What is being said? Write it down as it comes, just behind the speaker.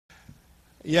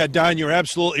Yeah, Don, you're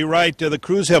absolutely right. The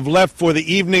crews have left for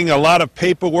the evening. A lot of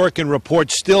paperwork and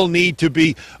reports still need to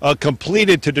be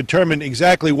completed to determine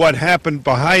exactly what happened.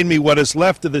 Behind me, what is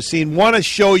left of the scene. Want to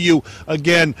show you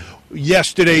again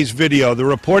yesterday's video, the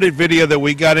reported video that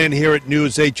we got in here at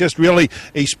News 8. Just really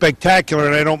a spectacular,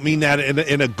 and I don't mean that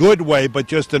in a good way, but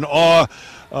just an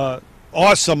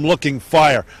awesome-looking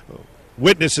fire.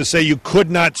 Witnesses say you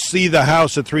could not see the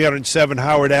house at 307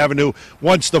 Howard Avenue.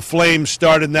 Once the flames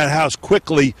started, that house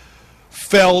quickly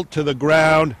fell to the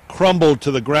ground, crumbled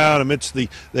to the ground amidst the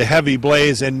heavy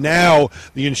blaze. And now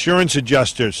the insurance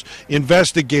adjusters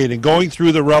investigating, going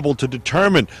through the rubble to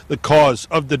determine the cause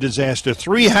of the disaster.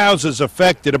 3 houses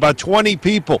affected, about 20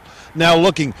 people now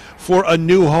looking for a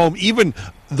new home. Even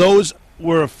those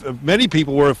many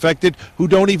people were affected who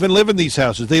don't even live in these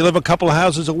houses. They live a couple of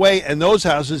houses away, and those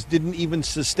houses didn't even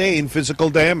sustain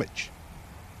physical damage.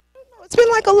 It's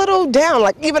been like a little down.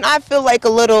 Like even I feel like a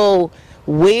little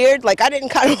weird. Like I didn't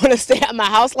kind of want to stay at my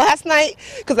house last night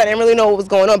because I didn't really know what was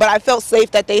going on. But I felt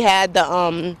safe that they had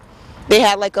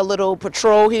like a little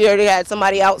patrol here. They had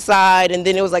somebody outside, and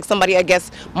then it was like somebody, I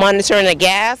guess, monitoring the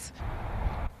gas.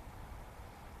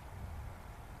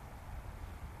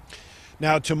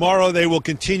 Now, tomorrow they will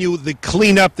continue the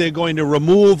cleanup. They're going to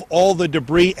remove all the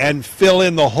debris and fill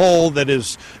in the hole that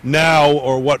is now,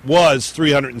 or what was,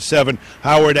 307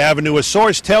 Howard Avenue. A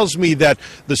source tells me that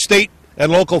the state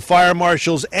and local fire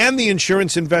marshals and the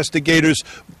insurance investigators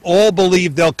all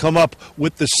believe they'll come up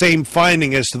with the same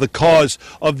finding as to the cause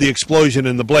of the explosion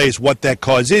and the blaze. What that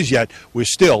cause is yet, we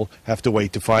still have to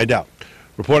wait to find out.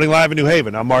 Reporting live in New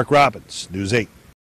Haven, I'm Mark Robbins, News 8.